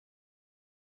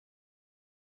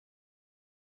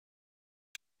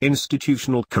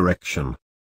Institutional correction.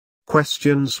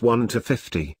 Questions 1 to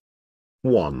 50.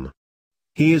 1.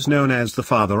 He is known as the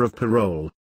father of parole.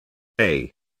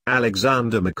 A.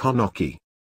 Alexander McConaughey.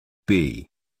 B.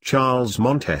 Charles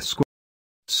Montesquieu.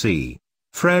 C.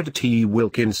 Fred T.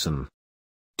 Wilkinson.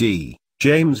 D.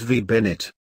 James V.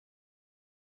 Bennett.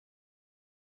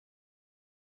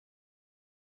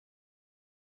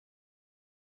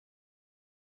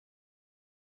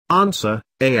 Answer: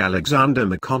 A. Alexander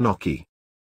McConaughey.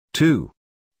 2.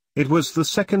 It was the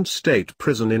second state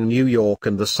prison in New York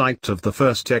and the site of the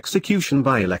first execution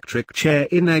by electric chair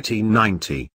in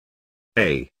 1890.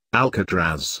 A.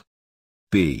 Alcatraz.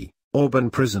 B. Auburn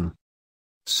Prison.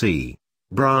 C.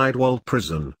 Bridewell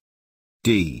Prison.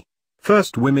 D.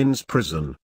 First Women's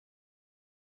Prison.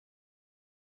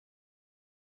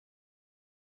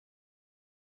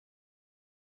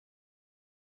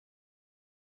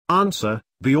 Answer: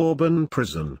 B. Auburn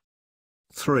Prison.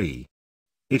 3.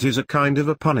 It is a kind of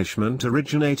a punishment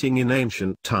originating in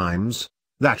ancient times,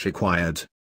 that required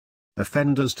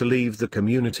offenders to leave the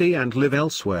community and live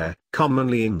elsewhere,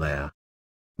 commonly in their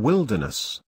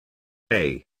wilderness.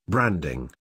 A.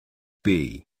 Branding.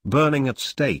 B. Burning at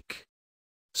stake.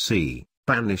 C.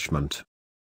 Banishment.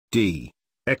 D.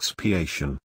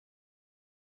 Expiation.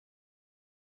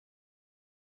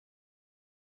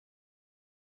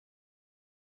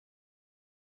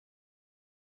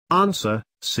 Answer: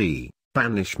 C.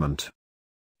 Banishment.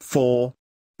 4.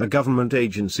 A government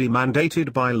agency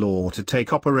mandated by law to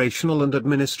take operational and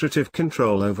administrative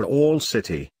control over all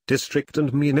city, district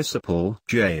and municipal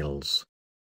jails.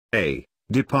 A.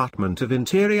 Department of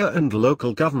Interior and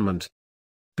Local Government.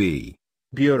 B.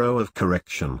 Bureau of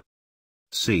Correction.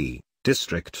 C.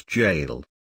 District Jail.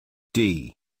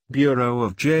 D. Bureau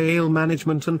of Jail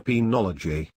Management and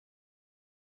Penology.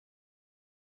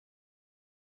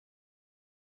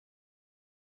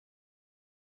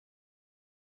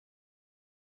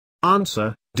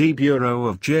 Answer: D. Bureau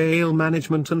of Jail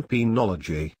Management and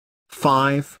Penology.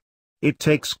 5. It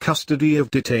takes custody of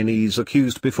detainees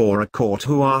accused before a court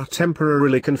who are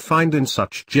temporarily confined in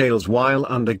such jails while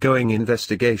undergoing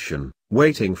investigation,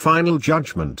 waiting final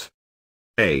judgment.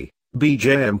 A.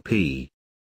 BJMP.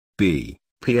 B.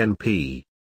 PNP.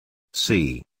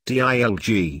 C.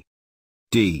 DILG.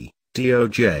 D.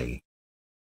 DOJ.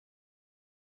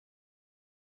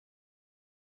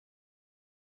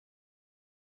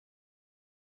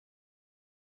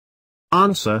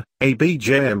 Answer: A.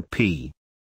 BJMP.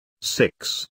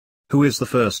 6. Who is the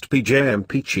first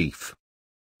BJMP chief?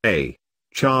 A.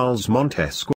 Charles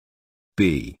Montesquieu.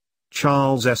 B.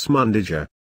 Charles S. Mundinger.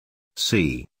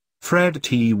 C. Fred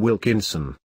T.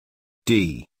 Wilkinson.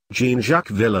 D. Jean-Jacques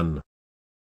Villon.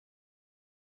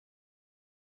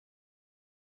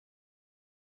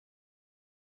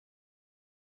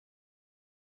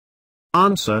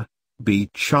 Answer: B.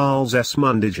 Charles S.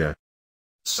 Mundinger.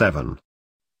 7.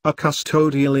 A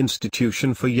custodial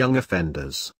institution for young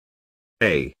offenders.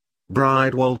 A.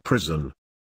 Bridewell Prison.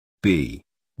 B.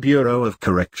 Bureau of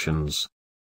Corrections.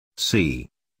 C.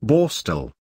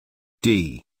 Borstal.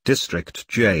 D. District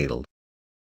Jail.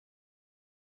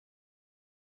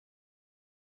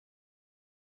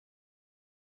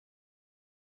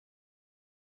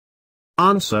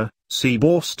 Answer: C.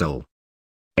 Borstal.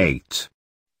 8.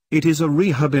 It is a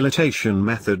rehabilitation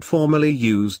method formerly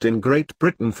used in Great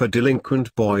Britain for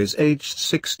delinquent boys aged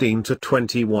 16 to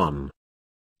 21.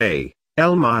 A.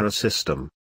 Elmira System.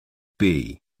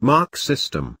 B. Mark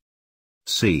System.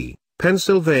 C.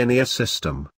 Pennsylvania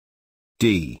System.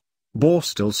 D.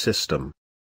 Borstal System.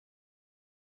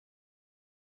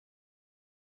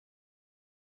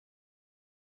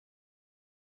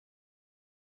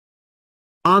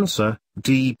 Answer: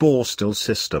 D. Borstal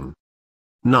System.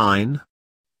 9.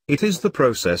 It is the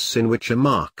process in which a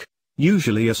mark,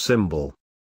 usually a symbol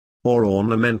or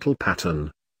ornamental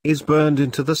pattern, is burned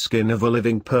into the skin of a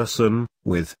living person,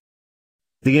 with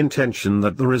the intention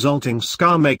that the resulting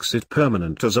scar makes it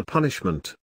permanent as a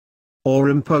punishment, or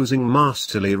imposing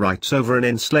masterly rights over an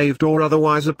enslaved or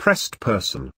otherwise oppressed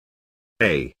person.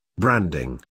 A.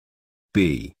 Branding.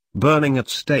 B. Burning at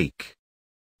stake.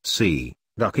 C.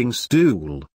 Ducking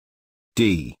stool.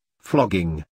 D.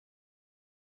 Flogging.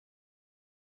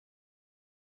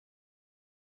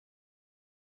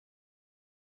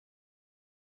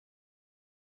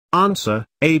 Answer: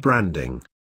 A. Branding.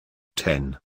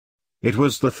 10. It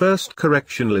was the first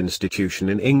correctional institution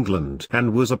in England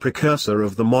and was a precursor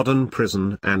of the modern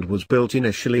prison and was built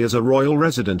initially as a royal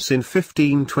residence in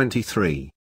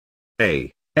 1523.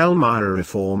 A. Elmira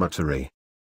Reformatory.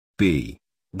 B.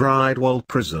 Bridewell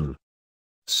Prison.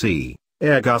 C.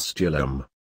 Ergastulum.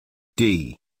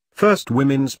 D. First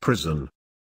Women's Prison.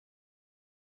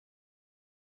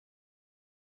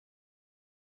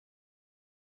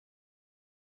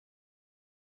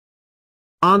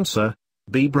 Answer,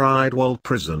 B. Bridewell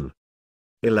Prison.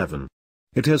 11.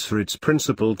 It has for its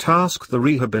principal task the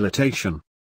rehabilitation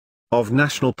of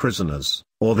national prisoners,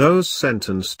 or those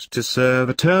sentenced to serve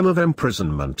a term of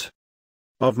imprisonment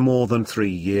of more than 3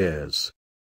 years.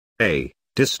 A.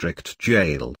 District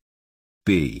Jail.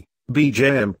 B.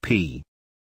 BJMP.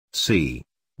 C.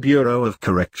 Bureau of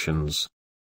Corrections.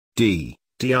 D.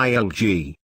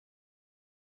 DILG.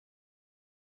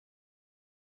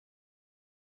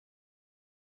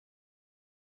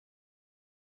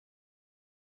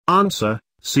 Answer,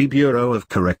 C. Bureau of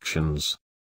Corrections.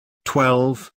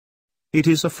 12. It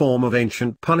is a form of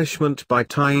ancient punishment by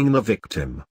tying the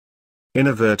victim in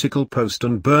a vertical post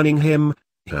and burning him,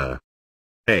 her.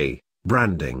 A.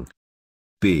 Branding.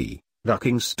 B.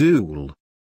 Ducking stool.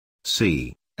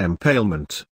 C.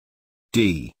 Empalement.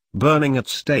 D. Burning at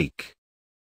stake.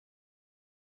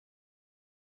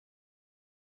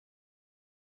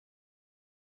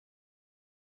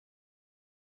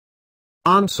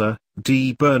 Answer,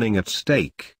 D. Burning at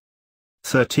stake.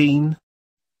 13.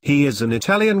 He is an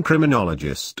Italian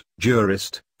criminologist,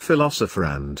 jurist, philosopher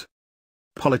and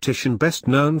politician best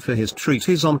known for his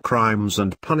treatise on crimes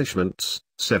and punishments,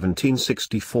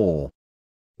 1764,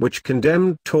 which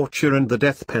condemned torture and the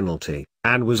death penalty,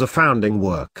 and was a founding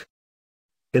work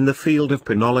in the field of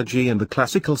penology and the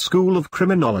classical school of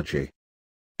criminology.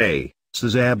 A.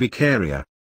 Cesare Beccaria.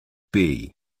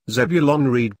 B. Zebulon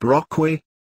Reed Brockway.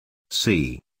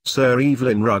 C. Sir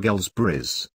Evelyn Ruggles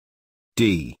Briz.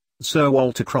 D. Sir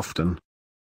Walter Crofton.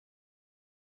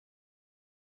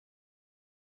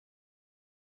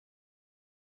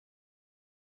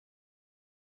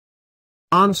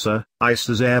 Answer, I.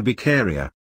 Cesare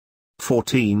Beccaria.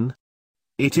 14.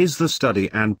 It is the study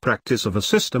and practice of a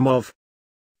system of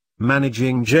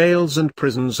managing jails and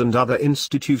prisons and other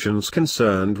institutions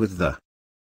concerned with the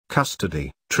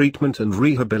custody, treatment and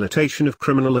rehabilitation of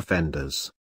criminal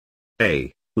offenders.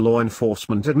 A. Law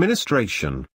Enforcement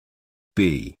Administration.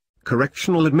 B.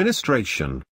 Correctional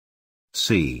Administration.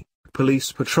 C.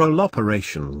 Police Patrol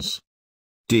Operations.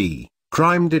 D.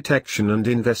 Crime Detection and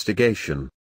Investigation.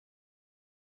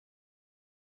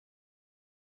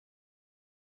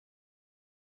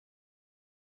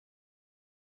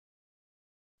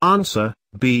 Answer,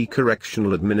 B.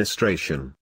 Correctional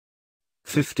Administration.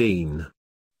 15.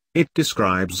 It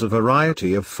describes a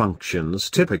variety of functions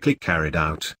typically carried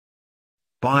out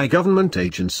by government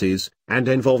agencies, and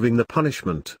involving the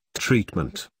punishment,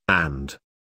 treatment, and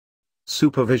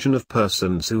supervision of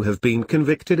persons who have been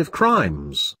convicted of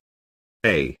crimes.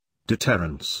 A.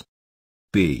 Deterrence.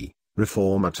 B.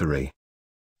 Reformatory.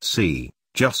 C.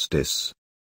 Justice.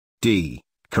 D.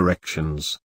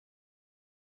 Corrections.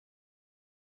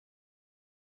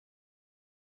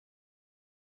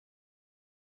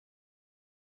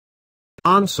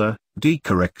 Answer, D.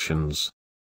 Corrections.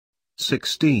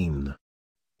 16.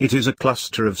 It is a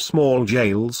cluster of small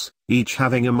jails, each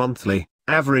having a monthly,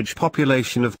 average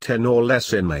population of 10 or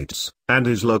less inmates, and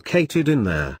is located in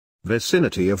their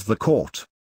vicinity of the court.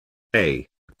 A.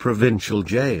 Provincial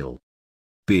jail.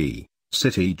 B.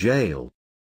 City jail.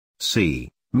 C.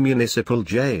 Municipal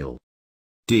jail.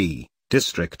 D.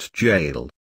 District jail.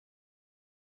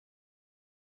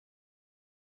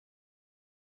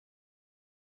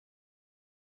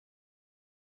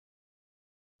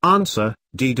 Answer,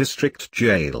 D. District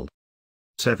Jail.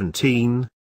 17.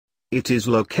 It is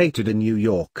located in New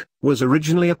York, was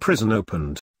originally a prison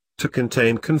opened to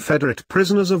contain Confederate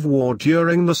prisoners of war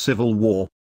during the Civil War.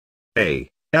 A.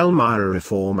 Elmira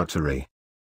Reformatory.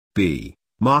 B.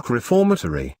 Mark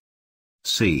Reformatory.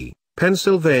 C.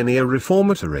 Pennsylvania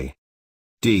Reformatory.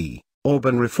 D.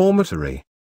 Auburn Reformatory.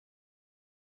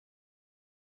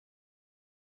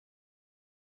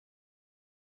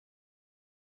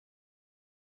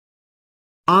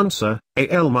 Answer,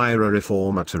 A. Elmira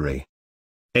Reformatory.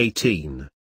 18.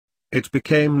 It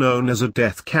became known as a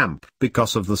death camp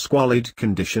because of the squalid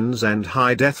conditions and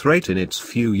high death rate in its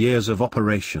few years of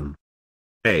operation.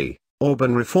 A.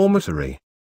 Auburn Reformatory.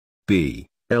 B.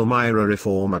 Elmira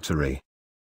Reformatory.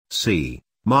 C.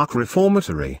 Mark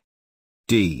Reformatory.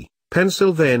 D.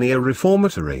 Pennsylvania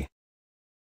Reformatory.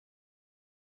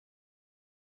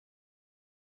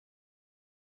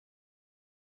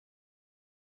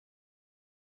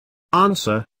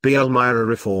 Answer, B. Elmira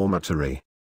Reformatory.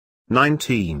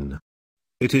 19.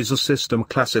 It is a system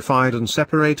classified and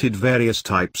separated various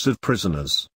types of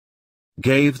prisoners.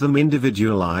 Gave them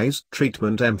individualized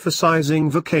treatment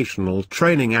emphasizing vocational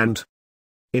training and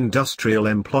industrial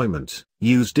employment,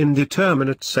 used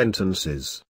indeterminate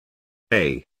sentences.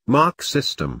 A. Mark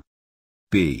system.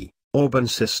 B. Auburn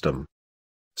system.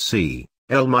 C.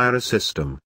 Elmira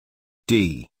system.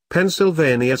 D.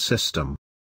 Pennsylvania system.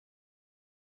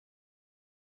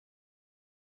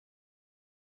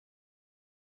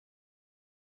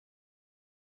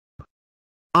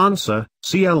 Answer,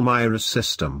 C. Elmira's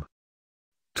system.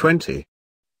 20.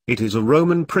 It is a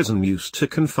Roman prison used to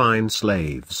confine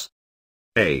slaves.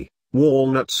 A.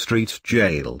 Walnut Street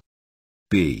Jail.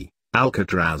 B.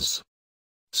 Alcatraz.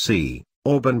 C.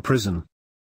 Auburn Prison.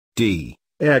 D.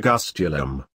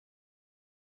 Ergastulum.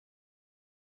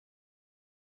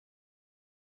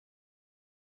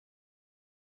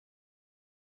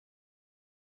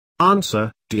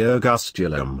 Answer, D.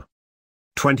 Ergastulum.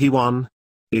 21.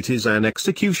 It is an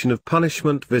execution of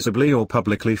punishment visibly or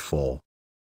publicly for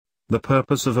the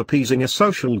purpose of appeasing a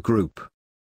social group.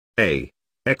 A.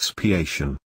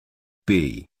 Expiation.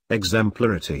 B.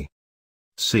 Exemplarity.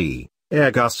 C.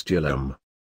 Ergastulum.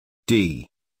 D.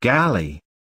 Galley.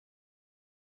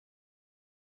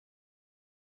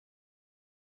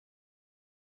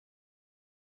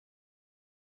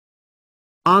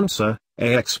 Answer,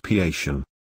 A. Expiation.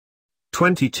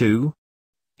 22.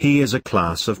 He is a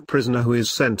class of prisoner who is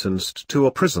sentenced to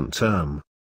a prison term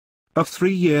of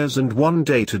 3 years and 1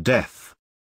 day to death.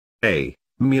 A.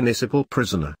 Municipal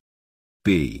prisoner.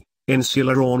 B.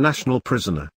 Insular or national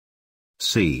prisoner.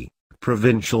 C.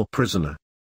 Provincial prisoner.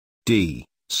 D.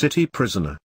 City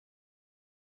prisoner.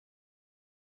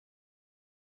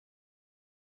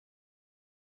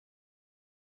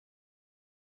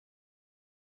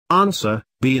 Answer,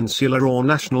 B. Insular or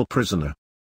national prisoner.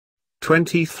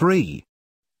 23.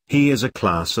 He is a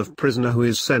class of prisoner who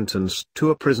is sentenced to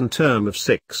a prison term of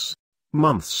 6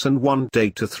 months and 1 day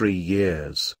to 3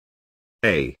 years.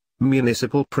 A.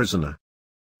 Municipal prisoner.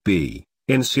 B.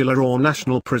 Insular or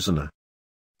national prisoner.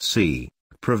 C.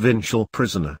 Provincial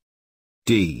prisoner.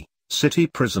 D. City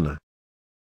prisoner.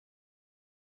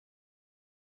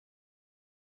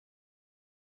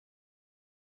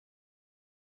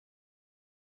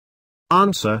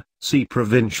 Answer, C.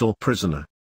 Provincial prisoner.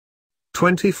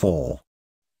 24.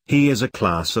 He is a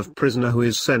class of prisoner who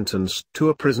is sentenced to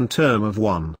a prison term of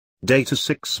 1 day to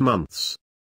 6 months.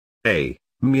 A.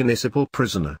 Municipal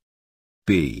prisoner.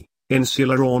 B.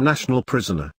 Insular or national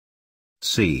prisoner.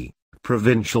 C.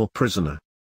 Provincial prisoner.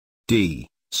 D.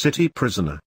 City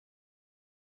prisoner.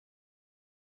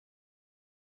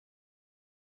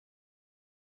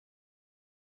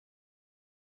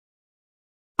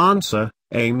 Answer,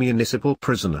 A. Municipal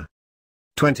prisoner.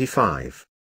 25.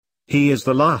 He is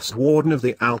the last warden of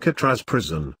the Alcatraz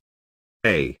prison.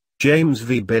 A. James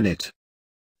V. Bennett.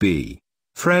 B.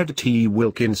 Fred T.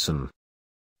 Wilkinson.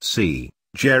 C.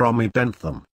 Jeremy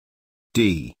Bentham.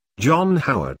 D. John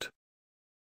Howard.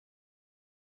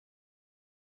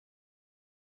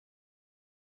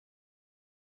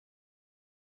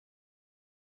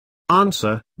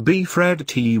 Answer, B. Fred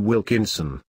T.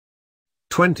 Wilkinson.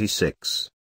 26.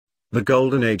 The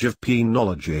Golden Age of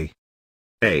Penology.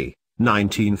 A.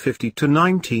 1950 to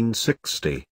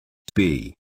 1960.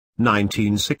 B.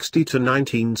 1960 to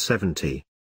 1970.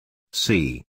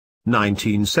 C.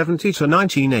 1970 to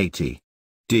 1980.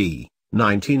 D.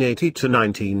 1980 to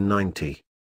 1990.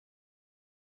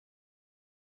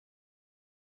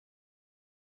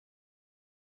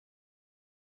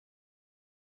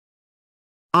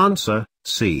 Answer,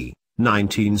 C.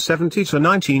 1970 to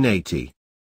 1980.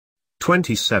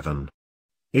 27.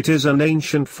 It is an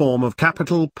ancient form of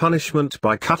capital punishment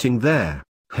by cutting their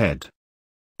head.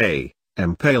 A.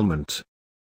 Empalement.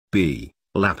 B.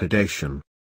 Lapidation.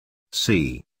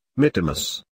 C.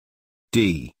 Mittimus.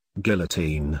 D.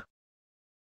 Guillotine.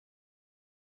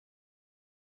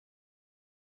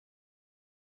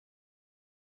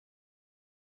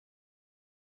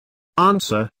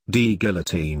 Answer, D.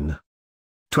 Guillotine.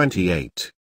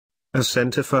 28. A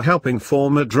center for helping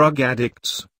former drug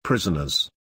addicts, prisoners,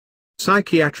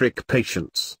 psychiatric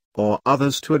patients, or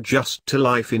others to adjust to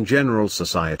life in general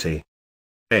society.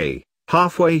 A.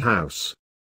 Halfway house.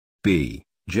 B.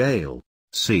 Jail.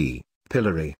 C.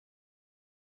 Pillory.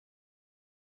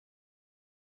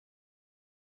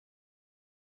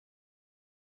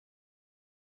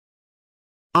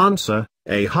 Answer,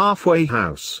 A. Halfway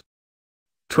house.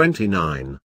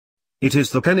 29. It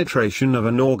is the penetration of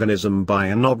an organism by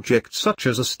an object such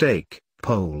as a stake,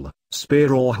 pole,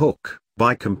 spear or hook,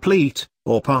 by complete,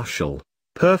 or partial,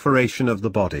 perforation of the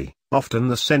body, often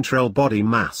the central body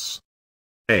mass.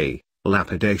 A.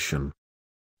 Lapidation.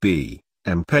 B.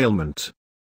 Empalement.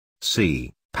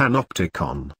 C.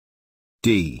 Panopticon.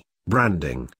 D.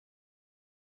 Branding.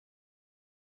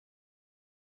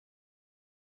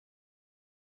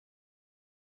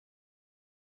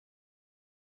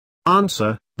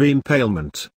 Answer, B.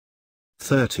 Impalement.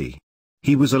 30.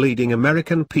 He was a leading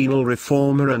American penal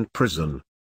reformer and prison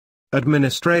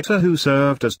administrator who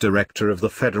served as director of the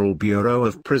Federal Bureau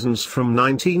of Prisons from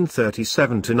 1937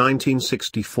 to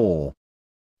 1964.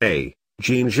 A.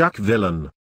 Jean-Jacques Villon.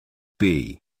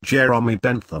 B. Jeremy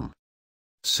Bentham.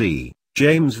 C.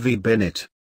 James V. Bennett.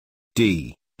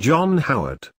 D. John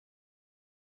Howard.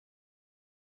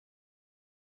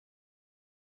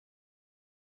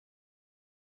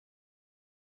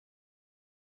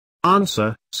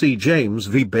 Answer, C. James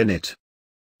V. Bennett.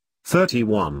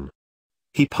 31.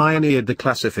 He pioneered the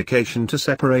classification to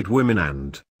separate women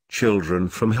and children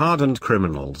from hardened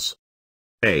criminals.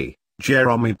 A.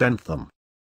 Jeremy Bentham.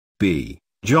 B.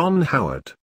 John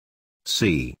Howard.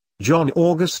 C. John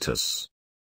Augustus.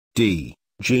 D.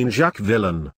 Jean-Jacques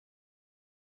Villon.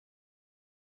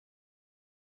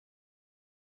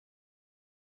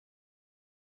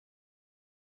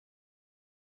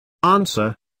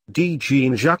 Answer, D.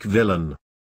 Jean-Jacques Villon.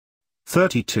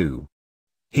 32.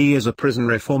 He is a prison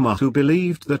reformer who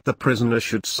believed that the prisoner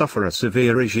should suffer a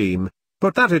severe regime,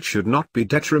 but that it should not be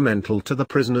detrimental to the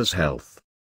prisoner's health.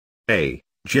 A.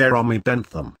 Jeremy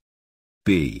Bentham.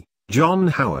 B. John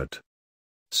Howard.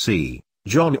 C.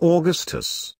 John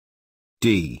Augustus.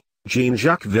 D.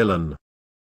 Jean-Jacques Villon.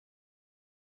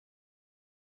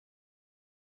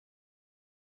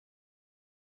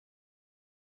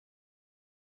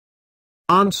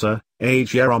 Answer, A.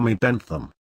 Jeremy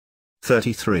Bentham.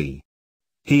 33.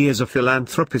 He is a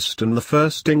philanthropist and the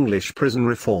first English prison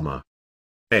reformer.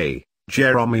 A.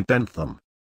 Jeremy Bentham.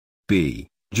 B.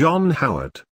 John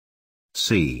Howard.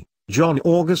 C. John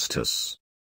Augustus.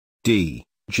 D.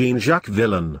 Jean-Jacques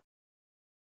Villon.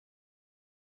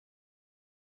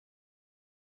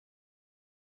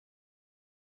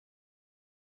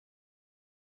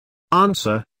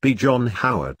 Answer, B. John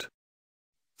Howard.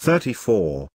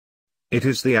 34. It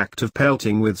is the act of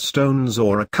pelting with stones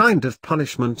or a kind of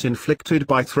punishment inflicted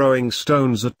by throwing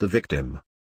stones at the victim.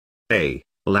 A.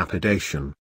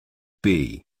 Lapidation.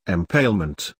 B.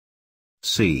 Empalement.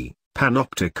 C.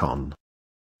 Panopticon.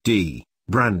 D.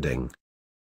 Branding.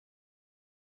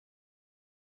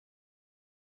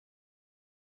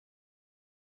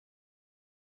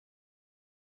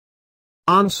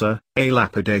 Answer, A.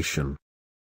 Lapidation.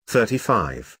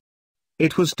 35.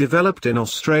 It was developed in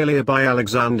Australia by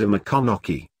Alexander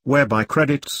McConaughey, whereby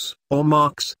credits, or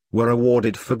marks, were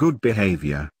awarded for good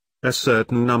behavior, a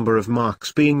certain number of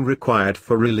marks being required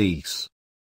for release.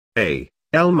 A.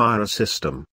 Elmira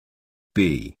system.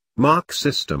 B. Mark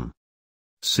system.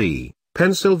 C.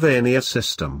 Pennsylvania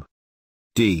system.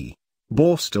 D.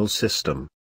 Borstal system.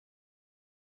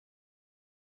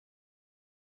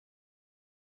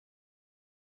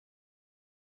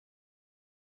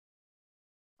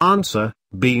 Answer,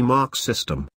 B. Mark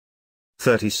system.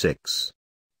 36.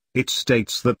 It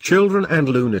states that children and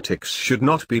lunatics should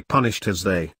not be punished as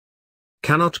they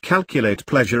cannot calculate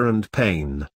pleasure and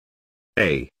pain.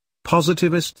 A.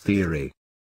 Positivist theory.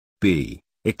 B.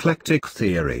 Eclectic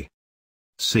theory.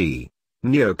 C.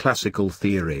 Neoclassical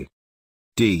theory.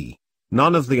 D.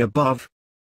 None of the above.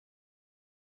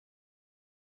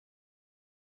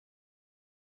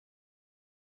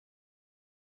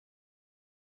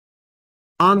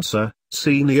 Answer,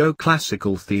 C.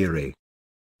 Neoclassical theory.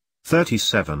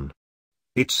 37.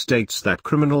 It states that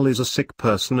criminal is a sick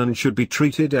person and should be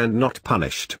treated and not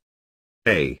punished.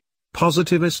 A.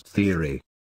 Positivist theory.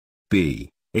 B.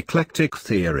 Eclectic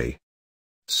theory.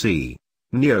 C.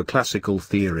 Neoclassical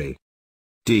theory.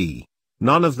 D.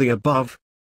 None of the above.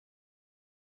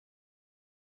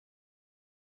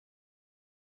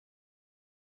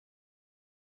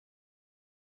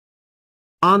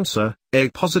 Answer, A.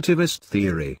 Positivist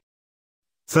theory.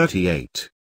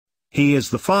 38. He is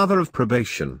the father of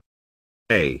probation.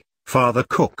 A. Father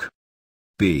Cook.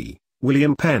 B.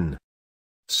 William Penn.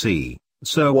 C.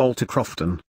 Sir Walter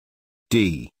Crofton.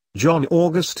 D. John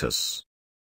Augustus.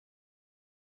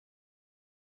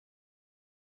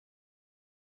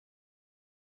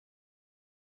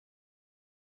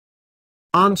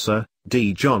 Answer,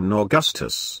 D. John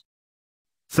Augustus.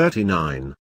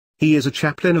 39. He is a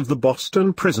chaplain of the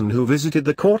Boston prison who visited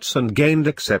the courts and gained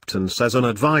acceptance as an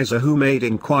advisor who made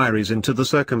inquiries into the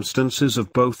circumstances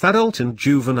of both adult and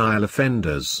juvenile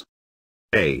offenders.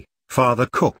 A. Father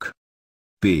Cook.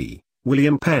 B.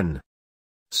 William Penn.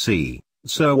 C.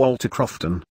 Sir Walter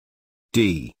Crofton.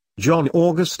 D. John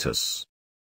Augustus.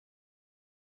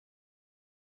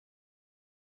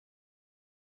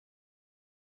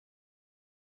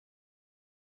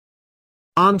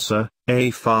 Answer, A.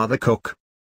 Father Cook.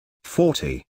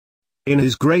 40. In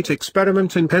his great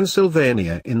experiment in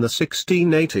Pennsylvania in the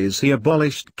 1680s he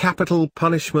abolished capital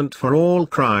punishment for all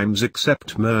crimes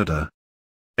except murder.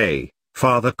 A.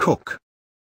 Father Cook.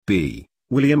 B.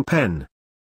 William Penn.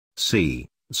 C.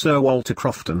 Sir Walter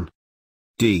Crofton.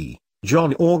 D.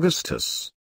 John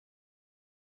Augustus.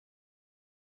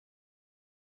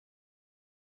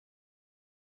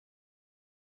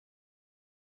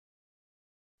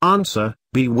 Answer,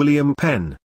 B. William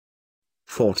Penn.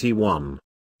 41.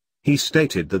 He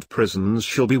stated that prisons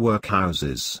shall be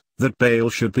workhouses, that bail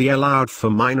should be allowed for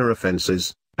minor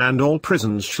offences, and all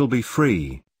prisons shall be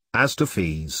free, as to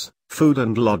fees, food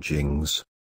and lodgings.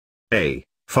 A.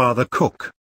 Father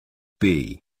Cook.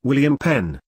 B. William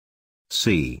Penn.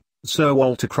 C. Sir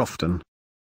Walter Crofton.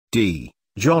 D.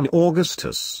 John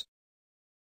Augustus.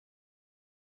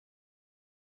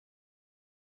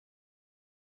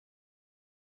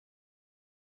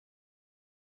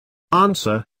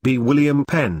 Answer, B. William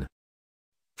Penn.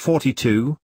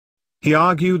 42. He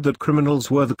argued that criminals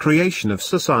were the creation of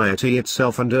society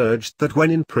itself and urged that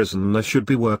when in prison there should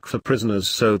be work for prisoners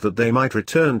so that they might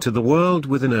return to the world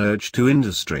with an urge to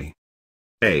industry.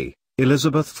 A.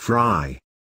 Elizabeth Fry.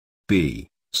 B.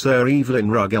 Sir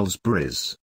Evelyn Ruggles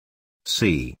Bris.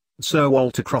 C. Sir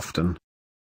Walter Crofton.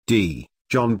 D.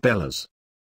 John Bellows.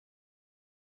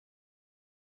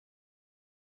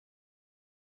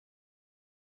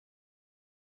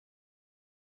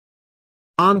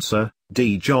 Answer,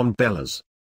 D. John Bellows.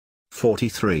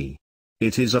 43.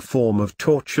 It is a form of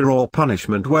torture or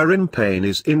punishment wherein pain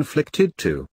is inflicted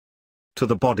to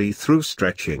the body through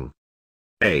stretching.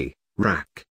 A.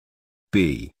 Rack.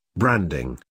 B.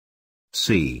 Branding.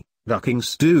 C. Ducking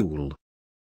stool.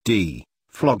 D.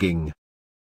 Flogging.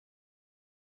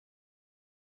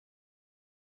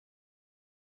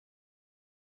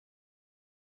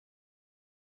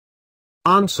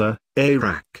 Answer, A.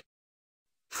 Rack.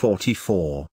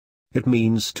 44. It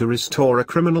means to restore a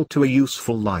criminal to a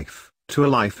useful life, to a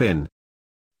life in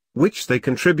which they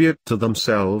contribute to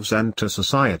themselves and to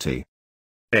society.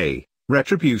 A.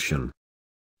 Retribution.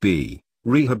 B.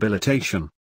 Rehabilitation.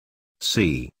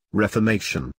 C.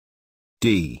 Reformation.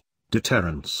 D.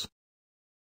 Deterrence.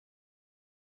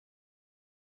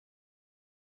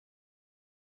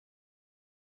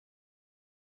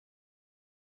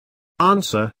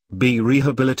 Answer, B.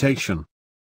 Rehabilitation.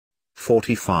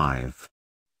 45.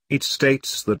 It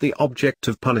states that the object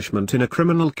of punishment in a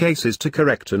criminal case is to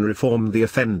correct and reform the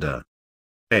offender.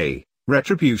 A.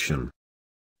 Retribution.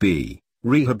 B.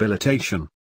 Rehabilitation.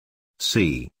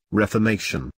 C.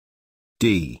 Reformation.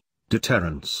 D.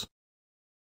 Deterrence.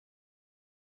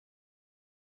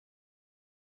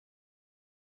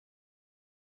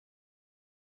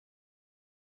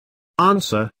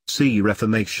 Answer, C.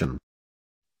 Reformation.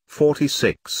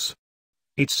 46.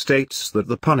 It states that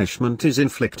the punishment is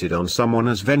inflicted on someone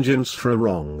as vengeance for a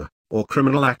wrong, or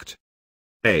criminal act.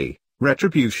 A.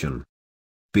 Retribution.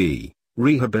 B.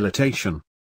 Rehabilitation.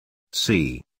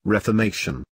 C.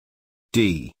 Reformation.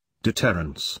 D.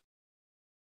 Deterrence.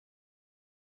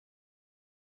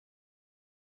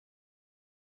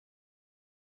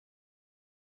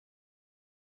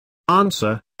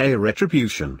 Answer, A.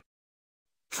 Retribution.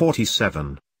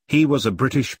 47. He was a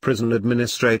British prison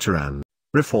administrator and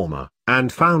reformer,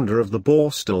 and founder of the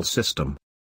Borstal system.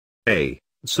 A.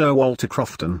 Sir Walter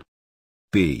Crofton.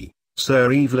 B.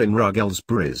 Sir Evelyn Ruggles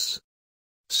Bris.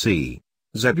 C.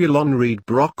 Zebulon Reed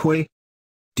Brockway.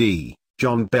 D.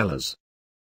 John Bellows.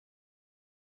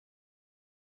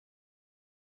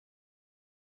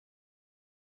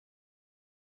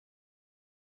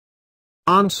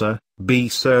 Answer, B.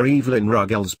 Sir Evelyn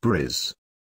Ruggles Bris.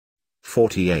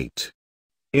 48.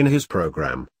 In his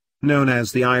program, known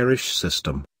as the Irish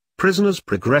system, prisoners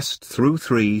progressed through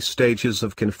 3 stages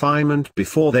of confinement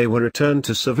before they were returned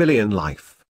to civilian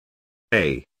life.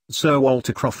 A. Sir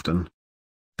Walter Crofton.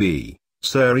 B.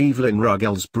 Sir Evelyn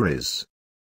Ruggles Bris.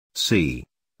 C.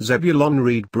 Zebulon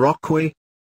Reed Brockway.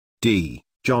 D.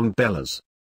 John Bellows.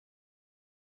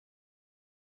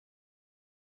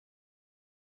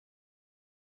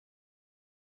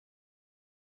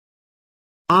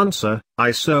 Answer,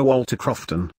 I. Sir Walter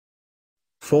Crofton.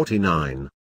 49.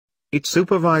 It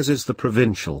supervises the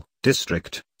provincial,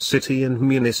 district, city and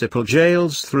municipal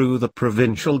jails through the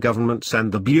provincial governments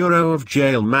and the Bureau of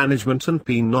Jail Management and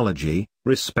Penology,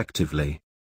 respectively.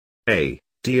 A.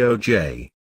 DOJ.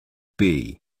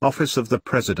 B. Office of the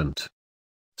President.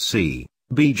 C.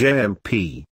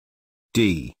 BJMP.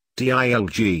 D.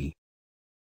 DILG.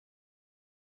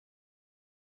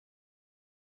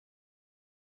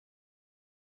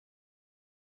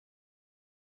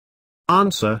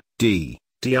 Answer, D.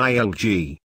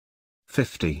 DILG.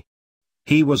 50.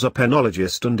 He was a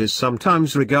penologist and is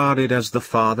sometimes regarded as the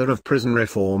father of prison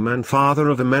reform and father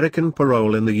of American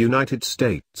parole in the United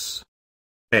States.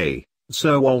 A.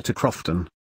 Sir Walter Crofton.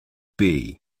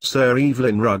 B. Sir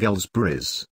Evelyn Ruggles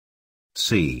Bris.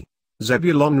 C.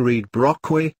 Zebulon Reed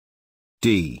Brockway.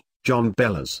 D. John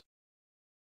Bellows.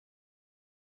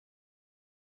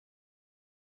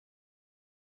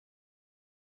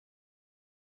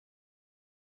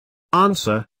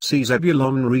 Answer, C.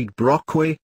 Zebulon Reed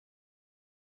Brockway.